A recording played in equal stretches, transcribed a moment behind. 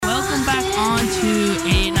to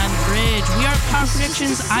 889 The Bridge. We are Power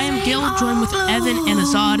Predictions. I am Gil, joined with Evan and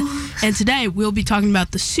Azad. And today we'll be talking about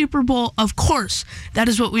the Super Bowl. Of course, that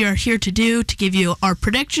is what we are here to do, to give you our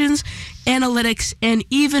predictions, analytics, and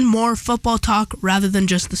even more football talk rather than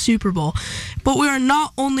just the Super Bowl. But we are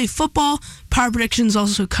not only football. Power Predictions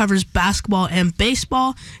also covers basketball and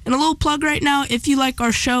baseball. And a little plug right now, if you like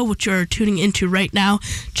our show, which you're tuning into right now,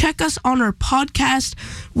 check us on our podcast.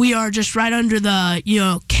 We are just right under the,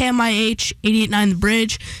 KMIH 889 The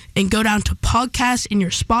Bridge, and go down to podcasts in your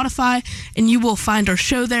Spotify, and you will find our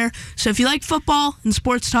show there. So if you like football and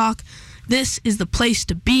sports talk, this is the place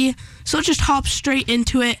to be. So let's just hop straight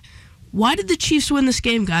into it. Why did the Chiefs win this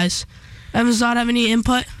game, guys? Evan, Zod, have any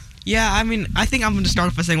input? Yeah, I think I'm going to start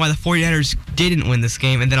off by saying why the 49ers didn't win this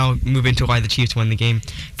game, and then I'll move into why the Chiefs won the game.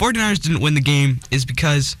 49ers didn't win the game is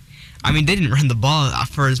because, they didn't run the ball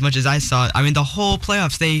for as much as I saw. The whole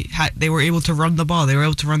playoffs, they were able to run the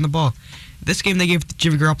ball. This game, they gave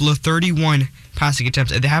Jimmy Garoppolo 31 passing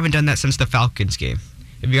attempts, and they haven't done that since the Falcons game.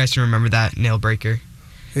 If you guys can remember that nail breaker.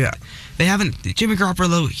 Yeah. They haven't. Jimmy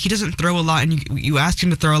Garoppolo, he doesn't throw a lot, and you asked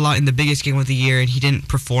him to throw a lot in the biggest game of the year, and he didn't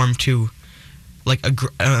perform to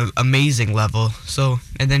amazing level. So,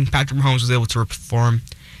 and then Patrick Mahomes was able to perform.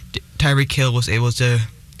 Tyreek Hill was able to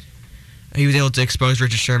expose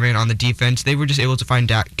Richard Sherman on the defense. They were just able to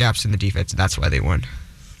find gaps in the defense, and that's why they won.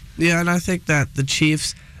 Yeah, and I think that the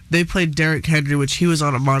Chiefs, they played Derrick Henry, which he was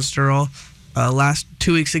on a monster roll last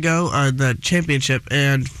 2 weeks ago on the championship,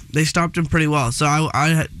 and they stopped him pretty well. So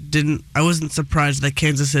I wasn't surprised that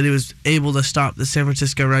Kansas City was able to stop the San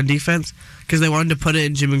Francisco run defense because they wanted to put it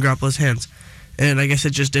in Jimmy Garoppolo's hands. And I guess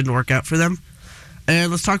it just didn't work out for them. And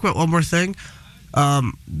let's talk about one more thing.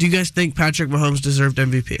 Do you guys think Patrick Mahomes deserved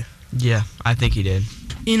MVP? Yeah, I think he did.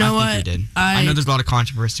 You know what? I think he did. I know there's a lot of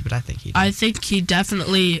controversy, but I think he did. I think he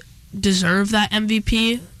definitely deserved that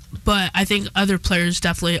MVP, but I think other players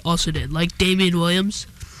definitely also did, like Damian Williams.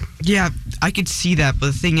 Yeah, I could see that, but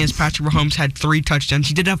the thing is, Patrick Mahomes had 3 touchdowns.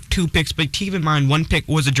 He did have 2 picks, but keep in mind, 1 pick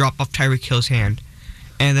was a drop off Tyreek Hill's hand.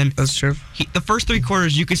 And then that's true. The first 3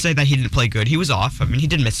 quarters, you could say that he didn't play good. He was off. He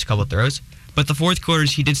did miss a couple of throws. But the fourth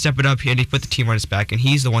quarters, he did step it up, and he put the team on his back, and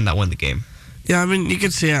he's the one that won the game. Yeah, you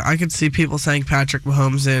could see it. I could see people saying Patrick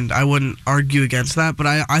Mahomes, and I wouldn't argue against that. But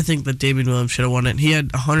I think that Damian Williams should have won it. He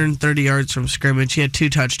had 130 yards from scrimmage. He had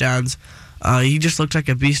 2 touchdowns. He just looked like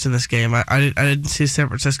a beast in this game. I didn't see San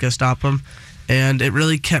Francisco stop him, and it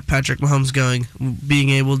really kept Patrick Mahomes going,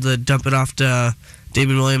 being able to dump it off to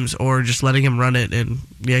Damian Williams or just letting him run it and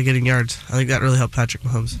getting yards. I think that really helped Patrick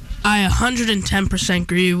Mahomes. I 110%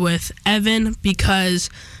 agree with Evan because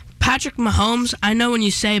Patrick Mahomes, I know when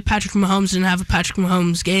you say Patrick Mahomes didn't have a Patrick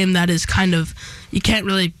Mahomes game, that is kind of, you can't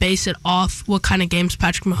really base it off what kind of games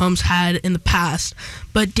Patrick Mahomes had in the past.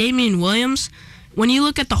 But Damian Williams, when you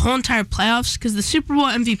look at the whole entire playoffs, because the Super Bowl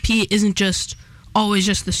MVP isn't just always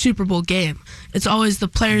just the Super Bowl game. It's always the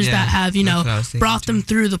players that have, brought them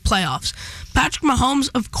through the playoffs. Patrick Mahomes,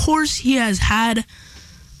 of course, he has had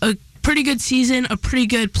a pretty good season, a pretty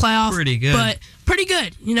good playoff. Pretty good. But pretty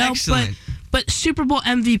good, Excellent. But Super Bowl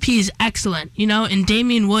MVP is excellent, and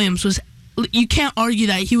Damian Williams was, you can't argue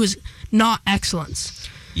that he was not excellence.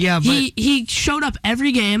 Yeah, but he showed up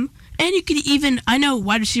every game. And you could even, I know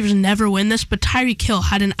wide receivers never win this, but Tyreek Hill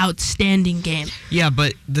had an outstanding game. Yeah,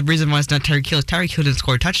 but the reason why it's not Tyreek Hill is Tyreek Hill didn't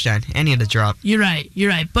score a touchdown, and he had a drop. You're right.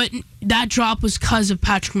 But that drop was because of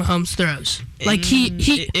Patrick Mahomes' throws.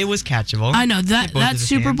 It was catchable. I know that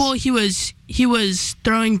Super Bowl he was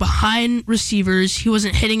throwing behind receivers. He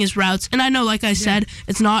wasn't hitting his routes. And I know, like I said,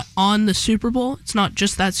 it's not on the Super Bowl. It's not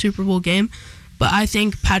just that Super Bowl game. But I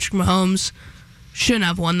think Patrick Mahomes shouldn't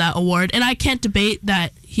have won that award. And I can't debate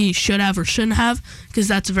that he should have or shouldn't have, because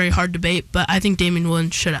that's a very hard debate, but I think Damian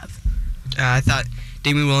Williams should have. I thought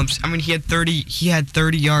Damian Williams, he had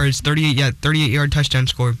 30 yards, 38-yard touchdown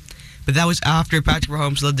score, but that was after Patrick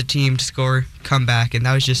Mahomes led the team to score comeback, and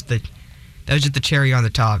that was just the cherry on the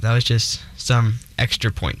top. That was just some extra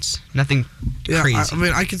points. Nothing crazy.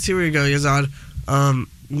 I can see where you're going, Azad.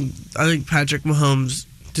 I think Patrick Mahomes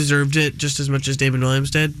deserved it just as much as Damian Williams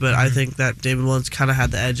did, but I think that Damian Williams kind of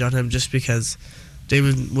had the edge on him just because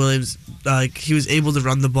Damian Williams, he was able to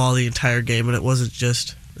run the ball the entire game, and it wasn't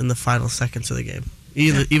just in the final seconds of the game.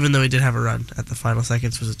 Even though he did have a run at the final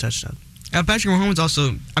seconds was a touchdown. Patrick Mahomes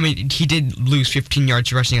also, he did lose 15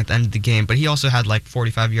 yards rushing at the end of the game, but he also had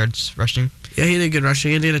 45 yards rushing. Yeah, he did good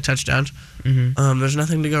rushing. He did a touchdown. Mm-hmm. There's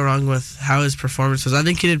nothing to go wrong with how his performance was. I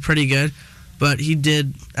think he did pretty good, but he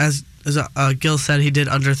did, as Gil said, he did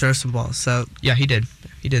underthrow some balls. So yeah, he did.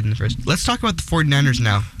 He did in the first. Let's talk about the 49ers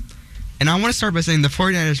now. And I want to start by saying the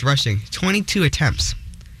 49ers rushing, 22 attempts.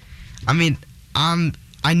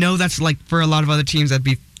 I know that's like for a lot of other teams that'd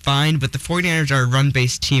be fine, but the 49ers are a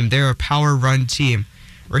run-based team. They're a power run team.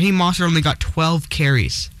 Raheem Mostert only got 12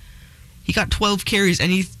 carries. He got 12 carries,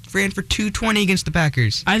 and he ran for 220 against the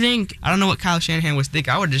Packers. I don't know what Kyle Shanahan was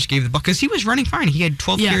thinking. I would have just gave the ball because he was running fine. He had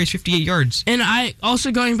 12 carries, 58 yards. And I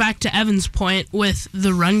also going back to Evan's point with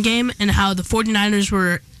the run game and how the 49ers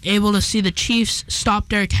were able to see the Chiefs stop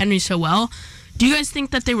Derrick Henry so well. Do you guys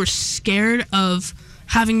think that they were scared of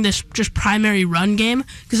having this just primary run game?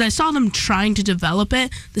 Because I saw them trying to develop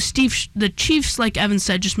it. The Chiefs, like Evan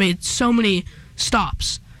said, just made so many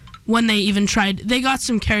stops when they even tried. They got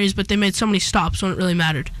some carries, but they made so many stops when it really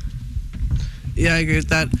mattered. Yeah, I agree with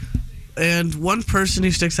that. And one person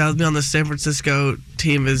who sticks out with me on the San Francisco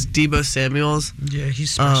team is Deebo Samuels. Yeah,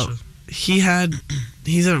 he's special.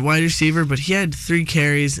 He's a wide receiver, but he had 3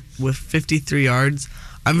 carries with 53 yards.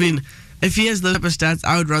 I mean, if he has those type of stats,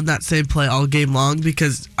 I would run that same play all game long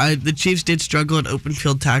because the Chiefs did struggle in open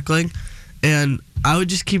field tackling, and I would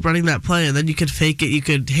just keep running that play, and then you could fake it. You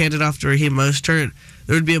could hand it off to Raheem Mostert.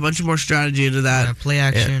 There would be a bunch of more strategy into that. Yeah, play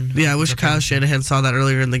action. I wish Kyle Shanahan saw that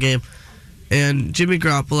earlier in the game. And Jimmy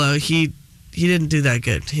Garoppolo, he didn't do that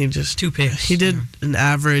good. He just 2 picks. He did an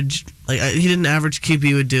average, he did an average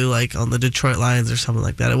QB would do like on the Detroit Lions or something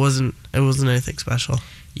like that. It wasn't anything special.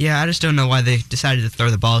 Yeah, I just don't know why they decided to throw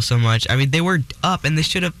the ball so much. I mean, they were up and they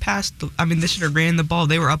should have passed. They should have ran the ball.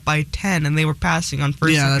 They were up by 10 and they were passing on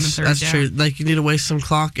first, second, and third down. Yeah, that's true. Like you need to waste some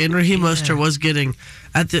clock. And Raheem Mostert was getting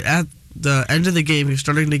at the end of the game, he was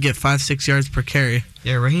starting to get 5-6 yards per carry.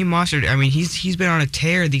 Yeah, Raheem Mostert, he's been on a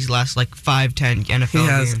tear these last 5-10 NFL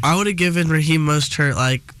games. I would have given Raheem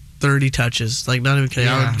Mostert 30 touches. Not even kidding.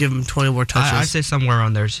 Yeah. I would give him 20 more touches. I'd say somewhere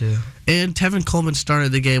on there too. And Tevin Coleman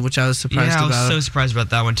started the game, which I was surprised about. Yeah, I was so surprised about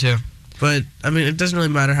that one too. But it doesn't really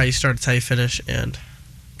matter how you start, it's how you finish, and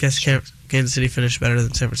I guess Kansas City finished better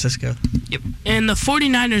than San Francisco. Yep. And the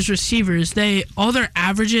 49ers receivers, all their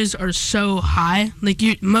averages are so high.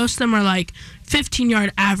 Most of them are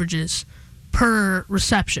 15-yard averages per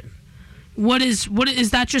reception. What is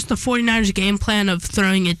that just the 49ers game plan of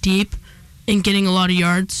throwing it deep and getting a lot of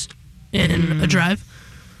yards in a drive?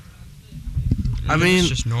 It's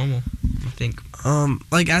just normal, I think.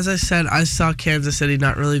 As I said, I saw Kansas City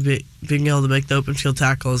not really being able to make the open field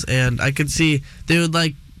tackles, and I could see they would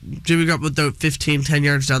Jimmy Garoppolo would throw 15, 10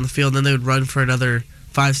 yards down the field, and then they would run for another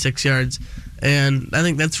 5-6 yards. And I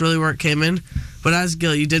think that's really where it came in. But as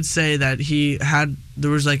Gil, you did say that there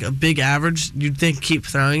was a big average. You'd think keep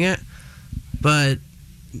throwing it. But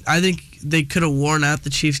I think they could have worn out the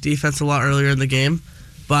Chiefs' defense a lot earlier in the game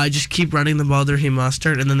by just keep running the ball to Raheem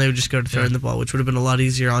Mostert, and then they would just go to throwing the ball, which would have been a lot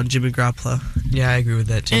easier on Jimmy Garoppolo. Yeah, I agree with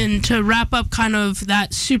that too. And to wrap up kind of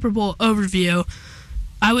that Super Bowl overview,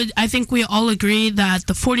 I think we all agree that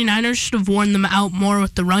the 49ers should have worn them out more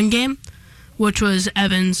with the run game, which was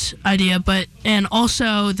Evan's idea, and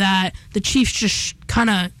also that the Chiefs just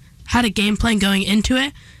kind of had a game plan going into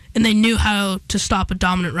it, and they knew how to stop a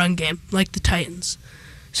dominant run game like the Titans.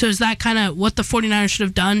 So is that kind of what the 49ers should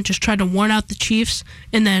have done, just tried to worn out the Chiefs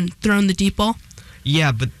and then thrown the deep ball?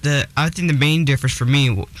 Yeah, but I think the main difference for me,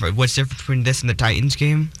 what's different between this and the Titans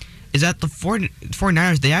game, is that the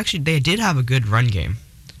 49ers, they did have a good run game.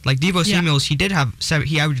 Deebo Samuels, he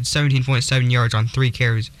averaged 17.7 yards on 3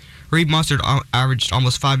 carries. Raheem Mostert averaged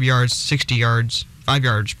almost 5 yards, 60 yards, 5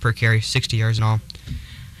 yards per carry, 60 yards and all.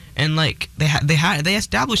 And they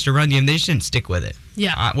established a run game, they just didn't stick with it.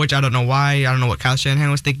 Yeah. Which I don't know why. I don't know what Kyle Shanahan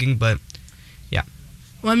was thinking, but yeah.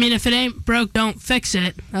 Well, if it ain't broke, don't fix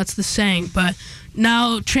it. That's the saying. But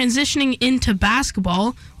now transitioning into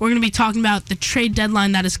basketball, we're going to be talking about the trade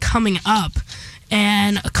deadline that is coming up.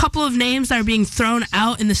 And a couple of names that are being thrown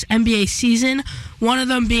out in this NBA season, one of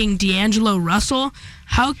them being D'Angelo Russell.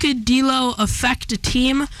 How could D'Lo affect a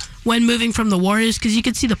team when moving from the Warriors? Because you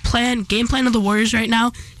can see the game plan of the Warriors right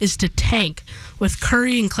now is to tank. With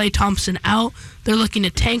Curry and Klay Thompson out, they're looking to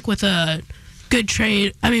tank with a good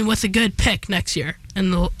with a good pick next year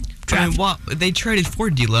in the draft. They traded for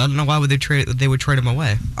D'Lo. I don't know why they would trade him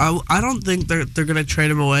away. I don't think they're going to trade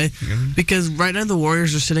him away because right now the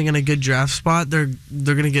Warriors are sitting in a good draft spot. They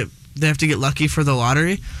have to get lucky for the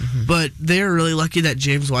lottery, but they are really lucky that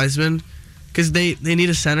James Wiseman, because they need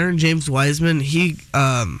a center. And James Wiseman, he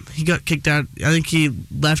got kicked out. I think he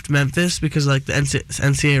left Memphis because the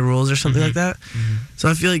NCAA rules or something like that. So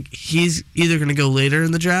I feel like he's either going to go later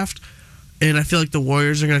in the draft, and I feel like the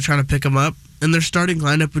Warriors are going to try to pick him up. And their starting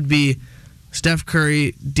lineup would be Steph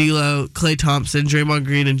Curry, D'Lo, Klay Thompson, Draymond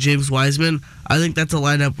Green, and James Wiseman. I think that's a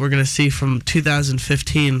lineup we're going to see from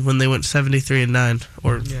 2015 when they went 73-9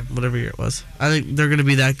 or whatever year it was. I think they're going to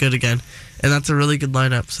be that good again, and that's a really good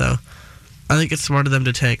lineup. So I think it's smart of them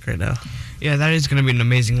to tank right now. Yeah, that is going to be an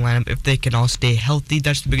amazing lineup if they can all stay healthy.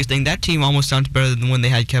 That's the biggest thing. That team almost sounds better than when they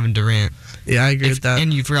had Kevin Durant. Yeah, I agree with that.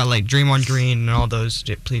 And you forgot like Draymond Green and all those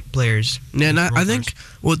players. Yeah, and I think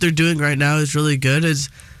what they're doing right now is really good. Is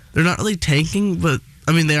they're not really tanking, but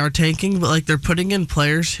I mean they are tanking, but like they're putting in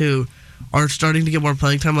players who are starting to get more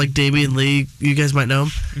playing time, like Damian Lee. You guys might know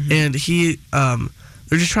him, and he.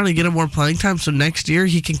 They're just trying to get him more playing time, so next year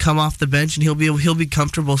he can come off the bench and he'll be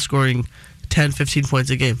comfortable scoring 10, 15 points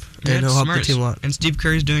a game, and he'll help the team a lot. And Steve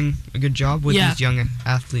Kerr's doing a good job with these young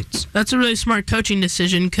athletes. That's a really smart coaching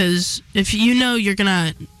decision because if you know you're going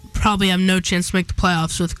to probably have no chance to make the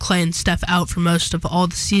playoffs with Clay and Steph out for most of all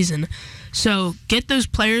the season. So get those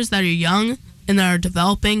players that are young and that are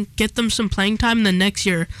developing, get them some playing time, and then next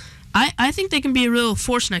year, I think they can be a real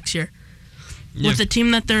force next year. Yeah. With the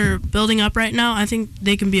team that they're building up right now, I think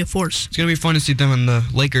they can be a force. It's going to be fun to see them in the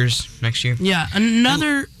Lakers next year. Yeah,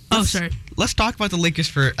 sorry. Let's talk about the Lakers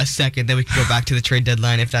for a second, then we can go back to the trade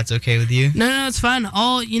deadline if that's okay with you. No, it's fine.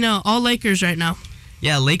 All Lakers right now.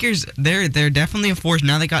 Yeah, Lakers, they're definitely a force.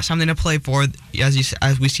 Now they got something to play for.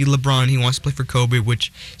 As we see LeBron, he wants to play for Kobe,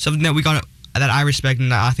 which something that I respect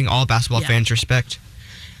and that I think all basketball fans respect.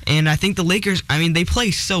 And I think the Lakers, I mean, they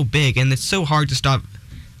play so big, and it's so hard to stop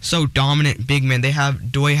so dominant big men. They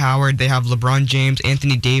have Dwight Howard, they have LeBron James,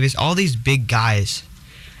 Anthony Davis, all these big guys.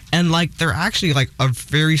 And like they're actually like a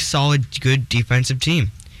very solid, good defensive team.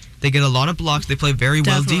 They get a lot of blocks, they play very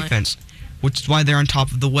well defense, which is why they're on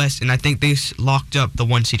top of the West, and I think they locked up the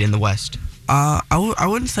 1 seed in the West. I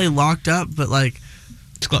wouldn't say locked up, but like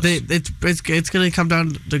it's close. It's going to come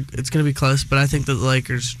down to, it's going to be close, but I think that the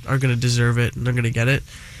Lakers are going to deserve it and they're going to get it.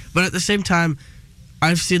 But at the same time,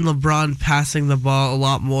 I've seen LeBron passing the ball a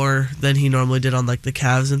lot more than he normally did on like the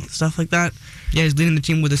Cavs and stuff like that. Yeah, he's leading the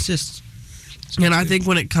team with assists. And I think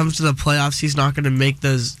when it comes to the playoffs, he's not going to make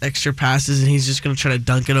those extra passes, and he's just going to try to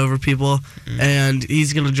dunk it over people, and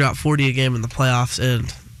he's going to drop 40 a game in the playoffs,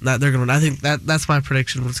 and that they're going to. I think that's my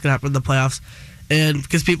prediction. What's going to happen in the playoffs, and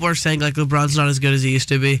because people are saying like LeBron's not as good as he used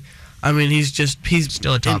to be. I mean, he's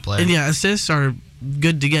still a top player. And yeah, assists are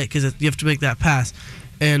good to get because you have to make that pass,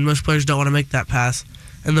 and most players don't want to make that pass.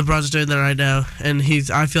 And LeBron's doing that right now, and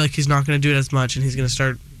I feel like he's not going to do it as much, and he's going to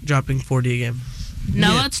start dropping 40 a game.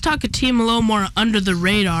 Now let's talk a team a little more under the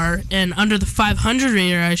radar, and under the 500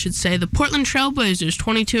 radar, I should say. The Portland Trailblazers,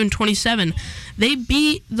 22-27. They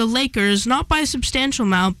beat the Lakers, not by a substantial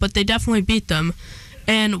amount, but they definitely beat them.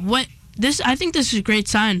 And I think this is a great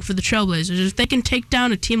sign for the Trailblazers. If they can take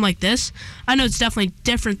down a team like this, I know it's definitely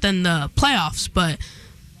different than the playoffs, but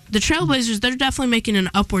the Trailblazers, they're definitely making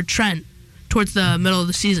an upward trend towards the middle of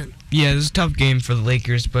the season. Yeah, it was a tough game for the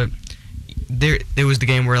Lakers, but there was the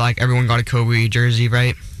game where like everyone got a Kobe jersey,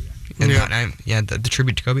 right? And the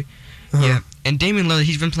tribute to Kobe. Yeah, and Damian Lillard,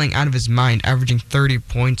 he's been playing out of his mind, averaging 30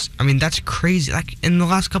 points. I mean, that's crazy. Like in the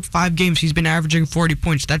last 5 games, he's been averaging 40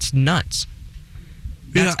 points. That's nuts.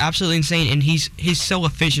 That's absolutely insane. And he's so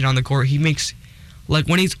efficient on the court. He makes, like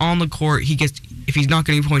when he's on the court, if he's not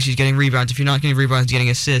getting points, he's getting rebounds. If you're not getting rebounds, he's getting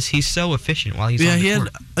assists. He's so efficient while he's on the court.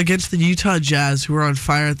 Had against the Utah Jazz, who were on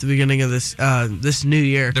fire at the beginning of this new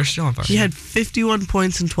year. They're still on fire. He had 51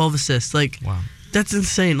 points and 12 assists. Like, wow, that's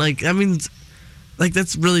insane. Like, I mean, like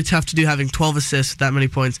that's really tough to do, having 12 assists, that many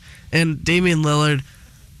points. And Damian Lillard,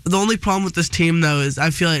 the only problem with this team though is I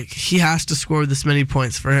feel like he has to score this many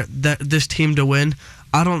points for this team to win.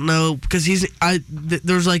 I don't know, because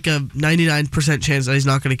there's like a 99% chance that he's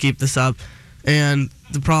not going to keep this up. And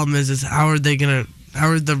the problem is how are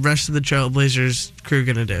the rest of the Trailblazers crew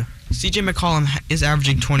going to do? CJ McCollum is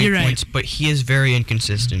averaging 20 points, but he is very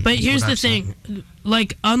inconsistent. But here's the thing.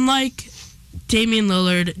 Like, unlike Damian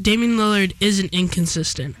Lillard isn't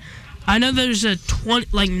inconsistent. I know there's a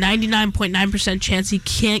 99.9% chance he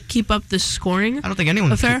can't keep up the scoring. I don't think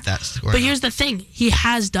anyone can keep that scoring. But here's the thing. He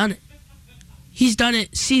has done it. He's done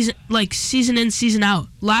it season in, season out.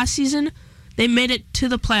 Last season, they made it to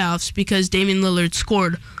the playoffs because Damian Lillard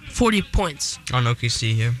scored 40 points. On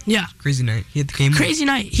OKC here. Yeah. Crazy night. He hit the game winner. Crazy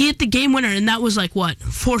night. He hit the game winner, and that was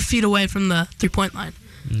 4 feet away from the three-point line.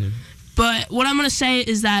 Yeah. But what I'm going to say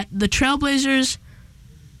is that the Trailblazers,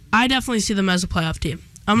 I definitely see them as a playoff team.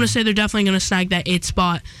 I'm going to say they're definitely going to snag that 8th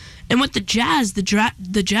spot. And with the Jazz,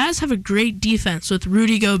 the Jazz have a great defense with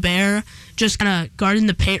Rudy Gobert just kind of guarding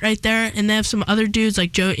the paint right there. And they have some other dudes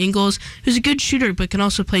like Joe Ingles, who's a good shooter but can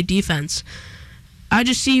also play defense. I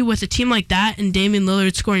just see with a team like that and Damian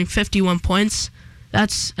Lillard scoring 51 points,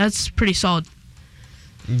 that's pretty solid.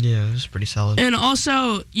 Yeah, it was pretty solid. And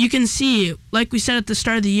also, you can see, like we said at the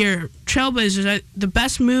start of the year, Trailblazers, the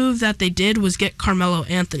best move that they did was get Carmelo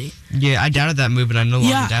Anthony. Yeah, I doubted that move, and I no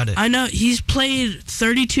longer doubt it. I know. He's played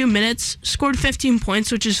 32 minutes, scored 15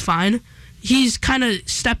 points, which is fine. he's kind of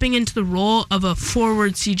stepping into the role of a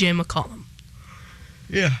forward CJ McCollum.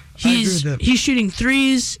 Yeah, He's shooting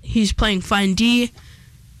threes. He's playing fine D,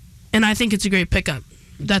 and I think it's a great pickup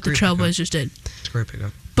that the Trailblazers did. It's a great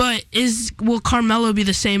pickup. But will Carmelo be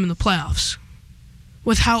the same in the playoffs?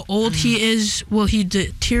 With how old he is, will he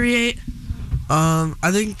deteriorate? I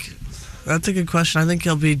think that's a good question. I think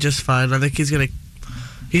he'll be just fine. I think he's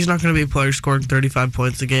not going to be a player scoring 35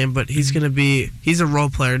 points a game, but he's a role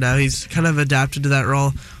player now. He's kind of adapted to that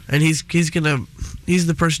role, and he's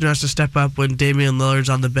the person who has to step up when Damian Lillard's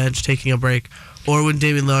on the bench taking a break, or when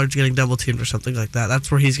Damian Lillard's getting double teamed or something like that. That's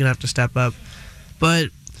where he's going to have to step up. But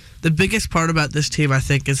the biggest part about this team, I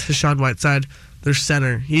think, is Hassan Whiteside, their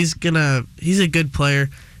center. He's a good player,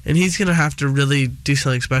 and he's going to have to really do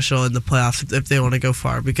something special in the playoffs if they want to go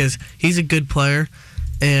far, because he's a good player,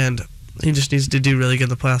 and he just needs to do really good in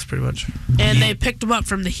the playoffs, pretty much. And they picked him up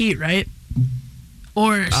from the Heat, right?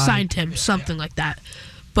 Or signed him, something like that.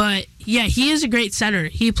 But, yeah, he is a great center.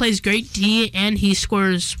 He plays great D, and he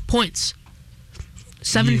scores points.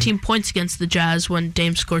 17 points against the Jazz when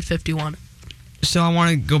Dame scored 51. So I want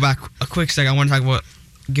to go back a quick second. I want to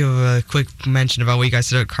give a quick mention about what you guys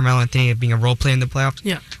said about Carmelo Anthony being a role player in the playoffs.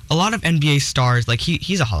 Yeah. A lot of NBA stars, like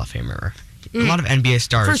he's a Hall of Famer. A lot of NBA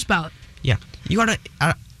stars. First ballot. Yeah. You gotta.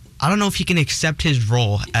 I don't know if he can accept his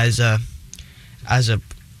role as a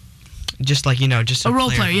just like just a role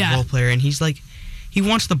player, yeah. A role player, and he's like, he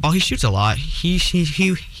wants the ball. He shoots a lot.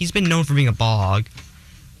 He's been known for being a ball hog,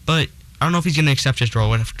 but I don't know if he's gonna accept his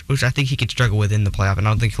role, which I think he could struggle with in the playoff, and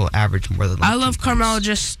I don't think he'll average more than. I love Carmelo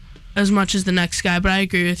just as much as the next guy, but I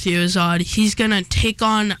agree with you, Azad. He's gonna take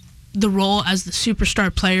on the role as the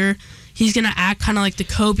superstar player. He's going to act kind of like the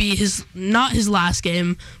Kobe, not his last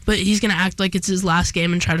game, but he's going to act like it's his last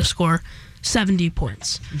game and try to score 70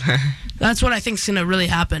 points. That's what I think is going to really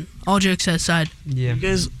happen. All jokes aside. Yeah.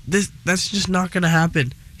 Because that's just not going to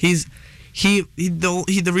happen. The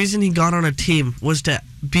reason he got on a team was to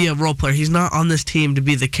be a role player. He's not on this team to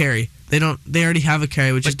be the carry. They already have a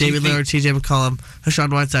carry, which is David Lillard, TJ McCollum,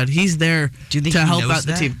 Hassan Whiteside. He's there to help out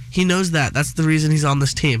the team. He knows that. That's the reason he's on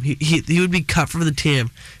this team. He would be cut from the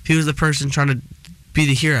team if he was the person trying to be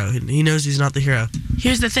the hero. He knows he's not the hero.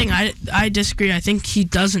 Here's the thing. I disagree. I think he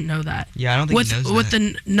doesn't know that. Yeah, I don't think he knows that. With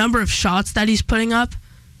the number of shots that he's putting up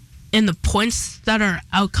and the points that are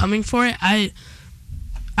outcoming for it,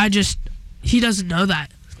 he doesn't know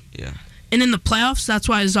that. Yeah. And in the playoffs, that's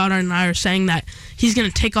why Azad and I are saying that he's going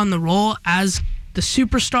to take on the role as the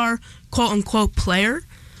superstar, quote-unquote, player.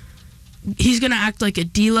 He's going to act like a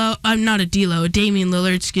Damian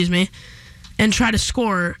Lillard, excuse me, and try to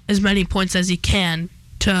score as many points as he can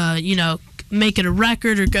to, make it a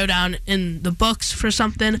record or go down in the books for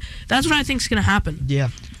something. That's what I think is going to happen. Yeah.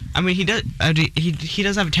 I mean, he does. He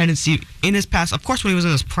does have a tendency in his past. Of course, when he was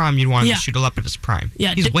in his prime, you'd want him to shoot a lot of his prime.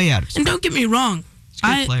 Yeah, he's way out of his prime. And don't get me wrong. He's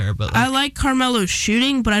a good player, but I like Carmelo's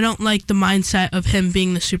shooting, but I don't like the mindset of him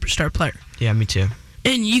being the superstar player. Yeah, me too.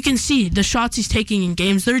 And you can see the shots he's taking in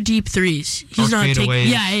games; they're deep threes. He's not taking.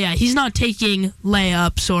 Yeah. He's not taking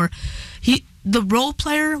layups, or the role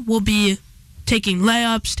player will be taking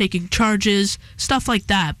layups, taking charges, stuff like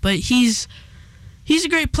that. But he's a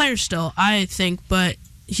great player still, I think, but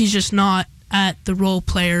he's just not at the role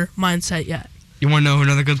player mindset yet. You want to know who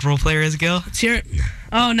another good role player is, Gil? Let's hear it.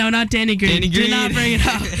 Oh, no, not Danny Green. Danny Green. Do not bring it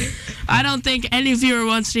up. I don't think any viewer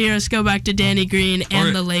wants to hear us go back to Danny Green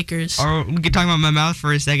and the Lakers. Or we can talk about my Mavs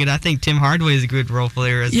for a second. I think Tim Hardaway is a good role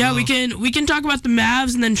player as well. Yeah, we can talk about the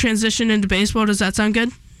Mavs and then transition into baseball. Does that sound good?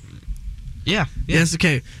 Yeah. Yes,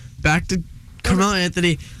 okay. Back to Carmelo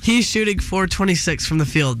Anthony. He's shooting .426 from the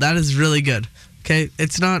field. That is really good. Okay?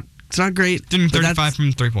 It's not great. Doing 35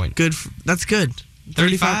 from 3-point. Good. That's good.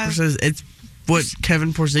 35%. It's what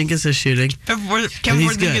Kevin Porzingis is shooting. Kevin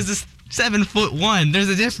Porzingis is 7'1". There's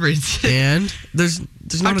a difference. And there's not a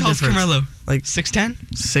difference. How tall is Carmelo? Like 6'10"?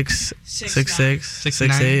 6'6",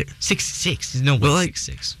 6'8". 6'6". No way. Well,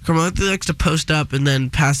 6'6". Carmelo likes to post up and then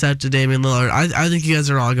pass out to Damian Lillard. I think you guys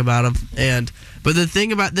are wrong about him. But the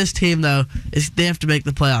thing about this team, though, is they have to make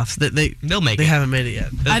the playoffs. They'll make it. They haven't made it yet.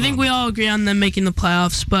 I think we all agree on them making the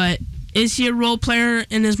playoffs, but is he a role player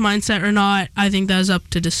in his mindset or not? I think that is up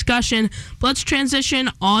to discussion. But let's transition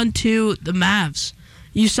on to the Mavs.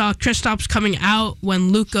 You saw Kristaps coming out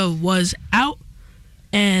when Luka was out,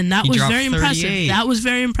 and that was very impressive. That was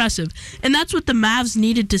very impressive. And that's what the Mavs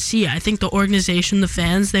needed to see. I think the organization, the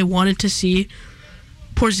fans, they wanted to see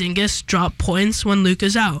Porzingis drop points when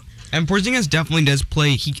Luka's out. And Porzingis definitely does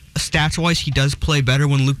play. Stats-wise, he does play better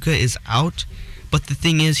when Luka is out. But the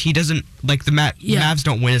thing is, he doesn't like the Mavs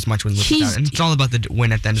don't win as much when Luka's down. And it's all about the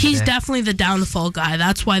win at the end of the day. He's definitely the downfall guy.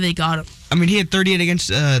 That's why they got him. I mean, he had 38 against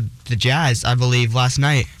the Jazz, I believe, last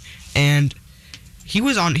night, and he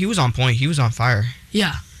was on point. He was on fire.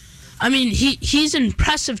 Yeah. I mean, he's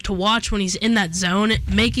impressive to watch when he's in that zone,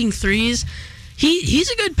 making threes. He's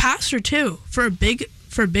a good passer, too. For a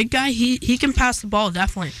big guy, he can pass the ball,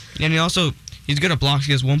 definitely. And he's good at blocks.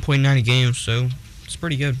 He has 1.9 a game, so it's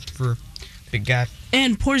pretty good for a big guy.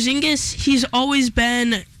 And Porzingis, he's always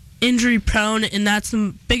been injury-prone, and that's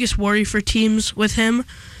the biggest worry for teams with him.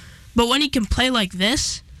 But when he can play like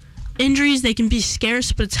this, injuries, they can be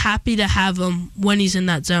scarce, but it's happy to have him when he's in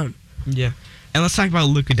that zone. Yeah. And let's talk about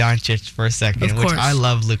Luka Doncic for a second, which I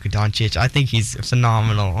love Luka Doncic. I think he's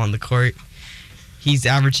phenomenal on the court. He's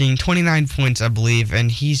averaging 29 points, I believe, and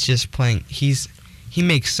he's just playing. He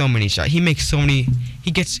makes so many shots.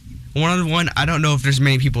 He gets one-on-one. I don't know if there's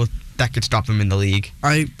many people that could stop him in the league.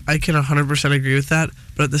 I can 100% agree with that,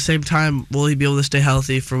 but at the same time, will he be able to stay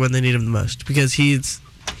healthy for when they need him the most? Because he's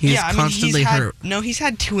constantly hurt. No, he's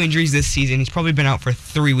had 2 injuries this season. He's probably been out for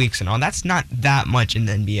 3 weeks and all. That's not that much in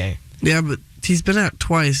the NBA. Yeah, but he's been out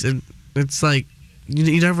twice, and it's like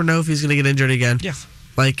you never know if he's going to get injured again. Yeah.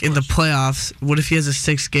 Like in the playoffs, what if he has a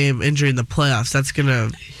 6-game injury in the playoffs? That's gonna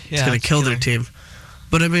kill their team.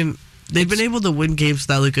 But I mean, they've been able to win games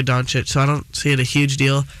without Luka Doncic, so I don't see it a huge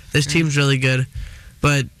deal. This team's really good,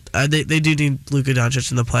 but they do need Luka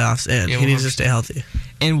Doncic in the playoffs, and he needs to stay healthy.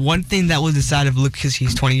 And one thing that was decided, Luka, because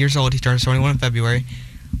he's 20 years old, he turns 21 in February,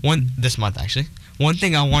 this month actually. One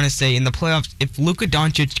thing I want to say, in the playoffs, if Luka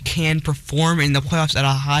Doncic can perform in the playoffs at a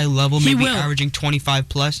high level, maybe averaging 25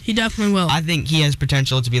 plus, he definitely will. I think he has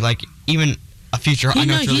potential to be like even a future. I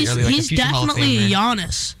know it's really early, like he's a future definitely Hall of Famer.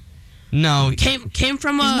 Giannis. No, came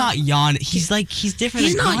from a. He's not Giannis. He's different.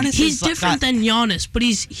 He's not. Giannis He's different than Giannis, but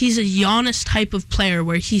he's a Giannis type of player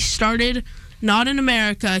where he started not in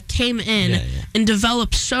America, came in and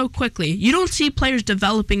developed so quickly. You don't see players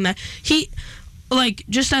developing that. Like,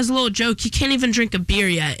 just as a little joke, he can't even drink a beer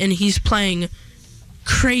yet, and he's playing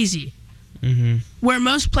crazy. Mm-hmm. Where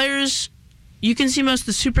most players, you can see most of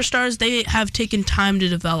the superstars, they have taken time to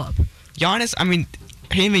develop. Giannis, I mean,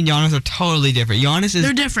 him and Giannis are totally different.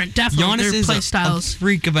 They're different, definitely. Giannis Their play styles. A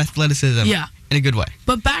freak of athleticism. Yeah. In a good way.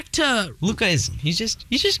 But back to Luka he's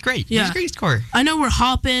just great. Yeah. He's a great scorer. I know we're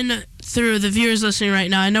hopping through, the viewers listening right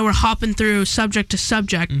now, I know we're hopping through subject to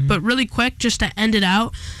subject, but really quick, just to end it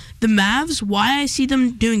out, the Mavs, why I see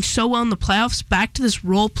them doing so well in the playoffs, back to this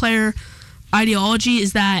role player ideology,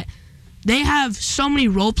 is that they have so many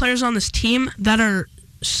role players on this team that are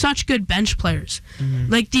such good bench players.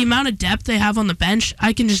 Mm-hmm. Like, the amount of depth they have on the bench,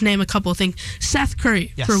 I can just name a couple of things. Seth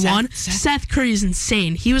Curry, Seth Curry is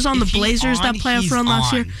insane. He was on the Blazers that playoff run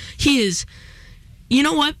last year. He is. You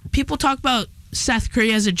know what? People talk about Seth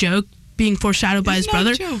Curry as a joke, being foreshadowed by his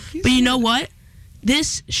brother. But you know what?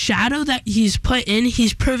 This shadow that he's put in,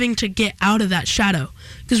 he's proving to get out of that shadow.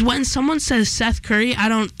 Because when someone says Seth Curry, I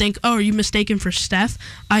don't think, oh, are you mistaken for Steph?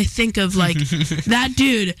 I think of, like, that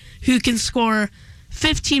dude who can score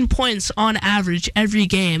 15 points on average every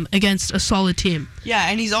game against a solid team.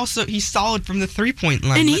 Yeah, and he's solid from the 3-point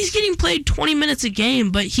line. And he's getting played 20 minutes a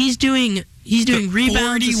game, but he's doing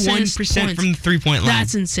rebounds, 41% from the 3-point line.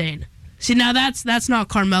 That's insane. See, now that's not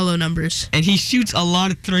Carmelo numbers. And he shoots a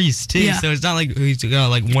lot of threes, too. Yeah. So it's not like he's got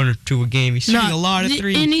like 1 or 2 a game. He's shooting a lot of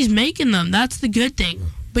threes. And he's making them. That's the good thing.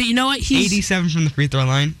 But you know what? He's 87 from the free throw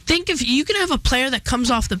line. Think if you can have a player that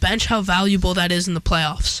comes off the bench, how valuable that is in the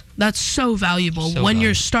playoffs. That's so valuable. When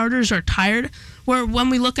your starters are tired, where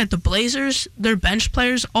when we look at the Blazers, their bench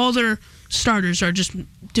players, all their starters are just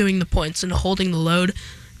doing the points and holding the load.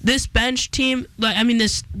 This bench team,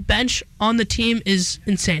 this bench on the team is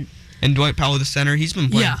insane. And Dwight Powell, the center, he's been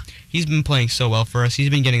playing. Yeah. He's been playing so well for us. He's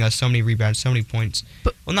been getting us so many rebounds, so many points.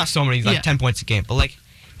 Well, not so many, 10 points a game. But, like,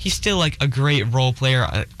 he's still, like, a great role player.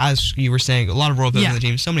 As you were saying, a lot of role players on the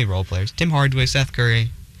team. So many role players. Tim Hardaway, Seth Curry.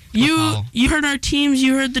 You heard our teams.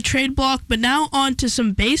 You heard the trade block. But now on to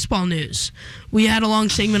some baseball news. We had a long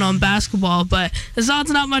segment on basketball, but Azad's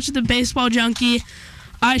not much of the baseball junkie.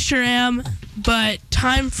 I sure am. But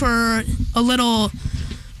time for a little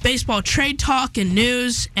baseball trade talk and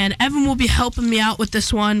news, and Evan will be helping me out with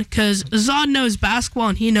this one because Azad knows basketball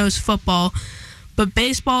and he knows football, but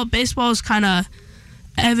baseball is kind of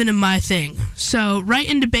Evan and my thing. So right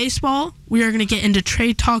into baseball, we are going to get into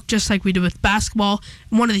trade talk just like we did with basketball,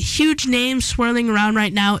 and one of the huge names swirling around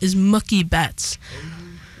right now is Mookie Betts.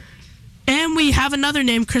 And we have another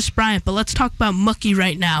name, Chris Bryant, but let's talk about Mookie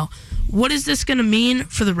right now. What is this going to mean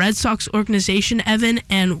for the Red Sox organization, Evan,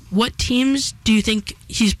 and what teams do you think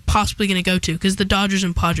he's possibly going to go to? Because the Dodgers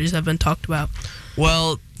and Padres have been talked about.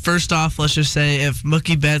 Well, first off, let's just say if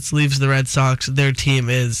Mookie Betts leaves the Red Sox, their team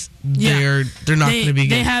is they're not going to be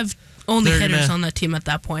good. They have only They're hitters gonna- on that team at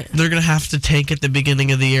that point. They're going to have to tank at the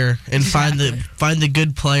beginning of the year and find the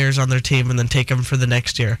good players on their team and then take them for the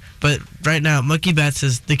next year. But right now, Mookie Betts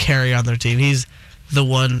is the carry on their team. He's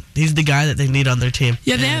the guy that they need on their team.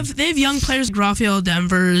 Yeah, they have young players, Rafael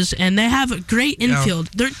Devers, and they have a great infield.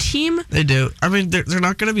 Their team, They do. I mean, they're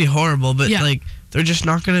not going to be horrible, but they're just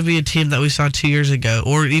not going to be a team that we saw 2 years ago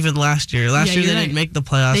or even last year. Last year they didn't make the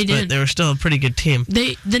playoffs, but they were still a pretty good team.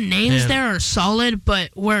 the names there are solid, but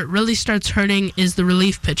where it really starts hurting is the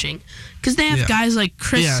relief pitching, because they have guys like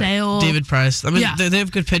Chris Sale, David Price. I mean, they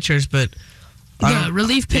have good pitchers, but the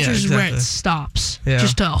relief pitchers is where it stops,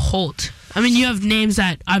 just to a halt. I mean, you have names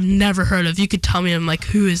that I've never heard of. You could tell me, I'm like,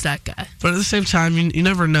 who is that guy? But at the same time, you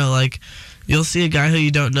never know. Like, you'll see a guy who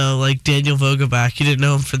you don't know, like Daniel Vogelbach. You didn't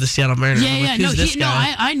know him for the Seattle Mariners.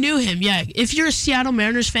 I knew him. Yeah, if you're a Seattle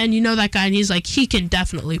Mariners fan, you know that guy, and he's like, he can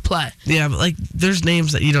definitely play. Yeah, but like, there's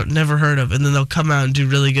names that you don't never heard of, and then they'll come out and do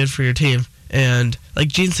really good for your team. And like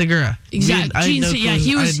Gene Segura, exactly. I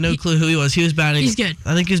had no clue who he was. He was batting. He's good.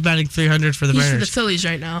 I think he was batting 300 for the Mariners. He's for the Phillies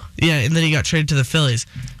right now. Yeah, and then he got traded to the Phillies.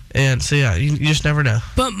 And so, you just never know.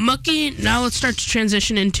 But Mookie, now let's start to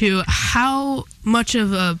transition into how much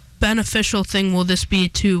of a beneficial thing will this be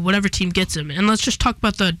to whatever team gets him. And let's just talk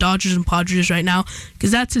about the Dodgers and Padres right now,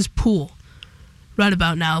 because that's his pool right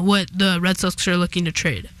about now, what the Red Sox are looking to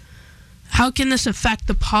trade. How can this affect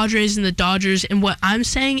the Padres and the Dodgers? And what I'm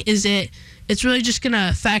saying is it's really just going to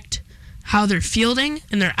affect how they're fielding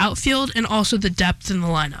in their outfield and also the depth in the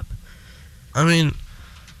lineup. I mean,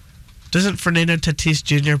 doesn't Fernando Tatis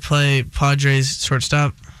Jr. play Padres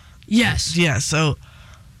shortstop? Yes. Yeah, so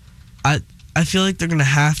I feel like they're going to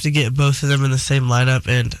have to get both of them in the same lineup,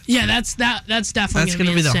 and that's definitely going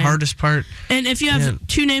to be the hardest part. And if you have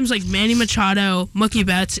two names like Manny Machado, Mookie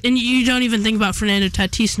Betts, and you don't even think about Fernando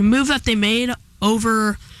Tatis, the move that they made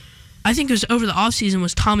over, I think it was over the offseason,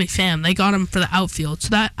 was Tommy Pham. They got him for the outfield, so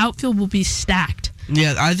that outfield will be stacked.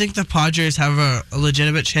 Yeah, I think the Padres have a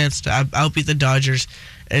legitimate chance to outbeat the Dodgers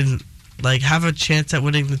and like have a chance at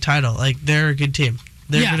winning the title. Like, they're a good team.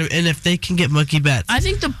 And if they can get Mookie Betts, I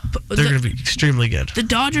think they're going to be extremely good. The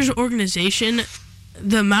Dodgers organization,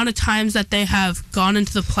 the amount of times that they have gone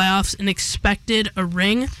into the playoffs and expected a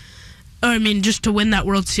ring, or I mean just to win that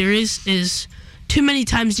World Series, is too many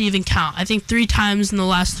times to even count. I think 3 times in the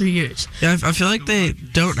last 3 years. Yeah, I feel like they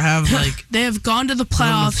don't have like they have gone to the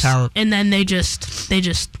playoffs and then they just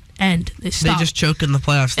end. They stop. They just choke in the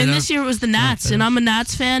playoffs. And this year it was the Nats, and I'm a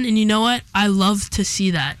Nats fan, and you know what? I love to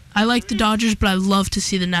see that. I like the Dodgers, but I love to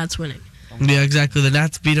see the Nats winning. Yeah, exactly. The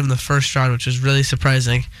Nats beat them the first round, which was really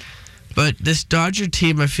surprising. But this Dodger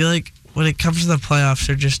team, I feel like when it comes to the playoffs,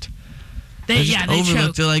 they're just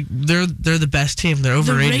overlooked. Choke. They're the best team. They're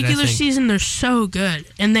overrated. The regular season, they're so good,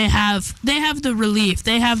 and they have the relief,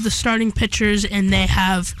 they have the starting pitchers, and they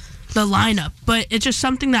have the lineup, but it's just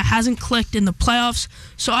something that hasn't clicked in the playoffs.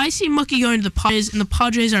 So I see Mookie going to the Padres, and the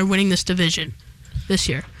Padres are winning this division this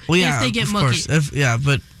year. Well, yeah, if they get of Mookie. Course.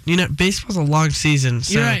 But baseball's a long season,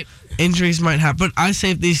 so you're right. Injuries might happen. But I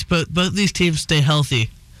say if both these teams stay healthy,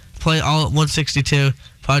 play all at 162,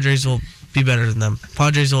 Padres will be better than them.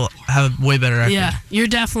 Padres will have a way better record. Yeah, you're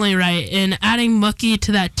definitely right. And adding Mookie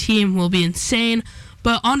to that team will be insane.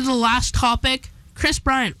 But on to the last topic, Chris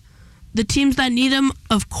Bryant. The teams that need him,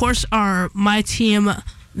 of course, are my team,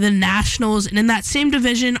 the Nationals, and in that same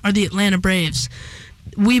division are the Atlanta Braves.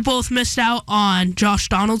 We both missed out on Josh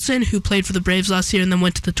Donaldson, who played for the Braves last year and then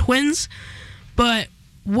went to the Twins. But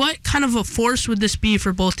what kind of a force would this be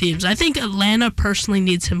for both teams? I think Atlanta personally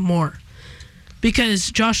needs him more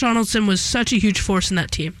because Josh Donaldson was such a huge force in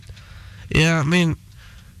that team. Yeah, I mean,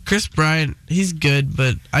 Chris Bryant, he's good,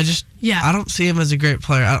 but I don't see him as a great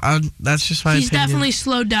player. That's just my opinion. He's definitely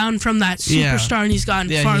slowed down from that superstar, and he's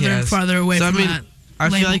gotten farther and farther away from that. I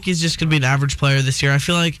feel like he's just going to be an average player this year. I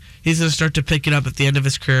feel like he's going to start to pick it up at the end of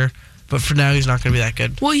his career, but for now, he's not going to be that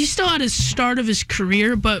good. Well, he's still at his start of his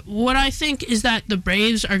career, but what I think is that the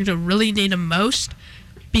Braves are going to really need him most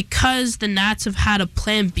because the Nats have had a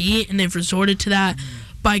plan B, and they've resorted to that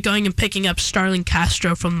by going and picking up Starling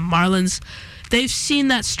Castro from the Marlins. They've seen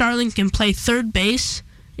that Starling can play third base,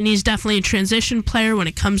 and he's definitely a transition player when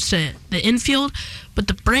it comes to the infield. But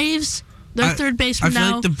the Braves, their third baseman now... I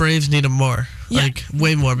feel like the Braves need him more, like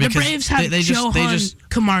way more. Because the Braves have Johan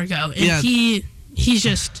Camargo, and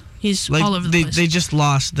he's like, all over the place. They just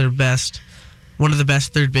lost one of the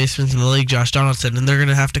best third basemen in the league, Josh Donaldson, and they're going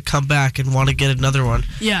to have to come back and want to get another one.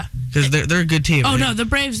 Yeah. Because they're a good team. Oh, no, the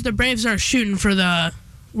Braves are shooting for the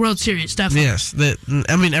World Series, definitely. Yes,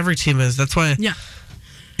 every team is. That's why. Yeah.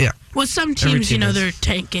 Yeah. Well, some Every teams, team is. they're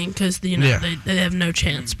tanking because, Yeah. they have no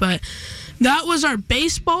chance. But that was our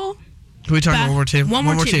baseball. Can we talk one more team? One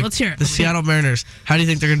more team. Let's hear it. The Seattle Mariners. How do you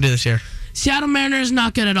think they're going to do this year? Seattle Mariners,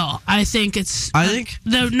 not good at all. I think it's... No.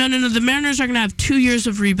 The Mariners are going to have 2 years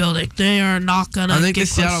of rebuilding. They are not going to I think the get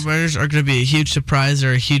close. Seattle Mariners are going to be a huge surprise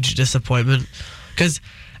or a huge disappointment. Because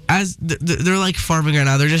they're like farming right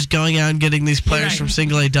now. They're just going out and getting these players from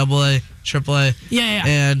single A, double A, triple A. Yeah.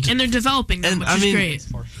 And they're developing them, which is great.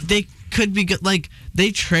 They could be good. Like,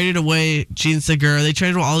 they traded away Gene Segura. They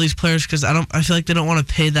traded away all these players because I feel like they don't want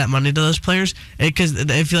to pay that money to those players because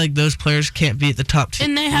they feel like those players can't be at the top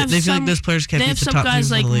team. And they feel like those players can't be at the top team. They have some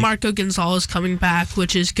guys in the like league. Marco Gonzalez coming back,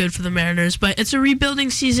 which is good for the Mariners. But it's a rebuilding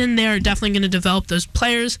season. They are definitely going to develop those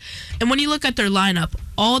players. And when you look at their lineup,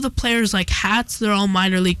 all the players like hats, they're all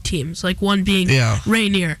minor league teams. Like one being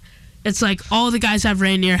Rainier. It's like all the guys have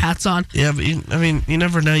Rainier hats on. Yeah, but you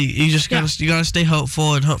never know. You just gotta stay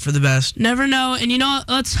hopeful and hope for the best. Never know. And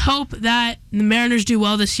let's hope that the Mariners do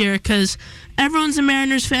well this year because everyone's a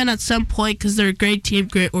Mariners fan at some point because they're a great team,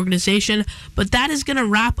 great organization. But that is going to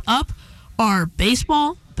wrap up our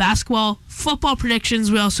baseball, basketball, football predictions.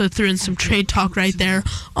 We also threw in some trade talk right there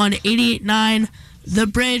on 88.9 The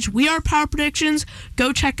Bridge. We are Power Predictions.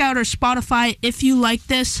 Go check out our Spotify if you like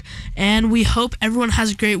this. And we hope everyone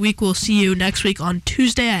has a great week. We'll see you next week on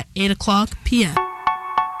Tuesday at 8 o'clock p.m.